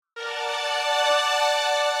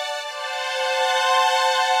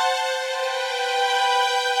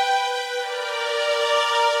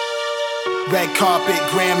Red carpet,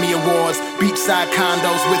 Grammy Awards, beachside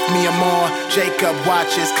condos with me or more. Jacob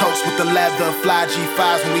watches, coats with the leather, fly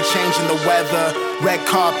G5s when we changing the weather. Red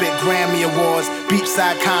carpet, Grammy Awards,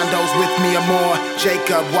 beachside condos with me or more.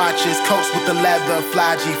 Jacob watches, coats with the leather,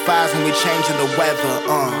 fly G5s when we changing the weather.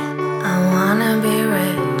 I wanna be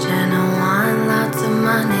rich and I want lots of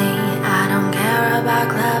money. I don't care about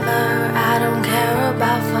clever, I don't care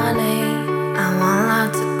about funny. I want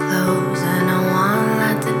lots of clothes and I want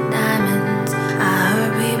lots of diamonds. I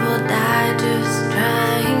heard people die just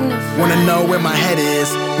trying to find. Wanna know where my head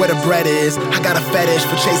is, where the bread is. I got a fetish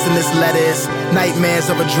for chasing this lettuce. Nightmares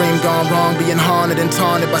of a dream gone wrong, being haunted and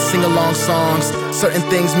taunted by sing-along songs. Certain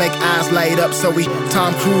things make eyes light up, so we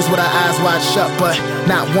Tom Cruise with our eyes wide shut. But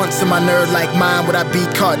not once in my nerd like mine would I be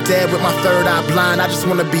caught dead with my third eye blind. I just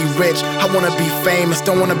wanna be rich, I wanna be famous.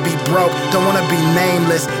 Don't wanna be broke, don't wanna be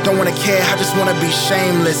nameless. Don't wanna care, I just wanna be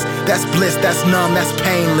shameless. That's bliss, that's numb, that's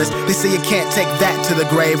painless. They say you can't take that to the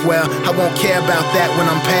grave. Well, I won't care about that when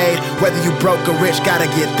I'm paid. Whether you broke or rich, gotta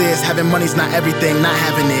get this. Having money's not everything, not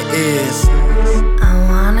having it is. I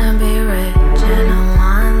wanna be rich and I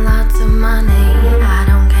want lots of money. I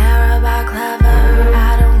don't care about clever,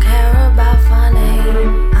 I don't care about funny.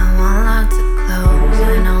 I want lots of clothes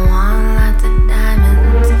and I want lots of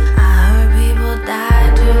diamonds. I heard people die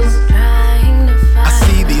just trying to find. I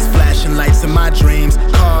see these flashing lights in my dreams,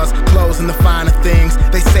 cars, clothes, and the finer things.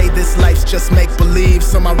 They say this life's just make-believe,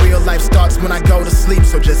 so my real life starts when I go to sleep.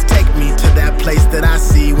 So just take me to that place that I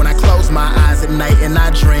see when I close my eyes at night and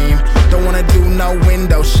I dream. Don't wanna do no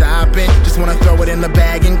window shopping, just wanna throw it in the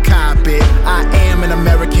bag and cop it. I am an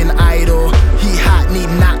American Idol, he hot, need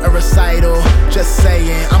not a recital. Just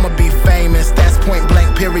saying, I'ma be famous, that's point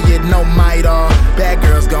blank period, no might all. Bad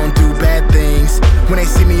girls gon' do bad things when they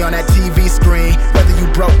see me on that TV screen. Whether you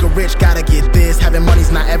broke or rich, gotta get this. Having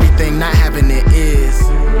money's not everything, not having it is.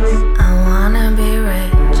 I wanna be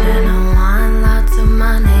rich and I want lots of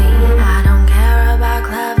money. I don't care about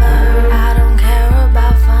clever, I don't care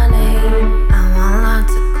about funny. I want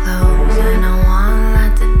lots of clothes and I want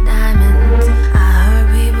lots of diamonds. I heard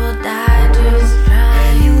people die just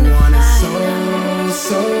trying And you to want it find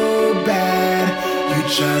so bad, you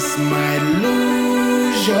just might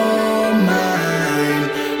lose your mind.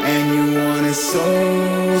 And you want it so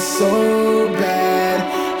bad,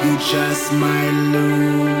 you just might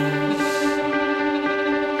lose.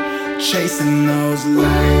 Chasing those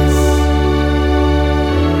lights,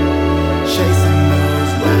 chasing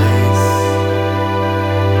those lights,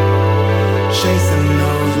 chasing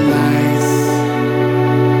those lights,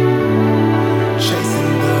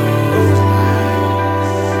 chasing those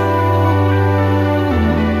lights.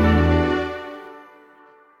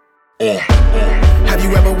 Have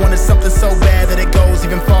you ever wanted something so bad that it goes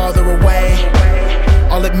even farther away?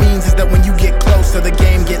 All it means is that when you get closer, the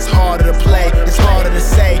game gets harder to play. It's harder to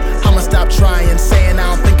say, I'ma stop trying. Saying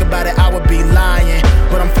I don't think about it, I would be lying.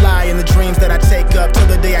 But I'm flying the dreams that I take up. Till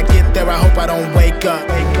the day I get there, I hope I don't wake up.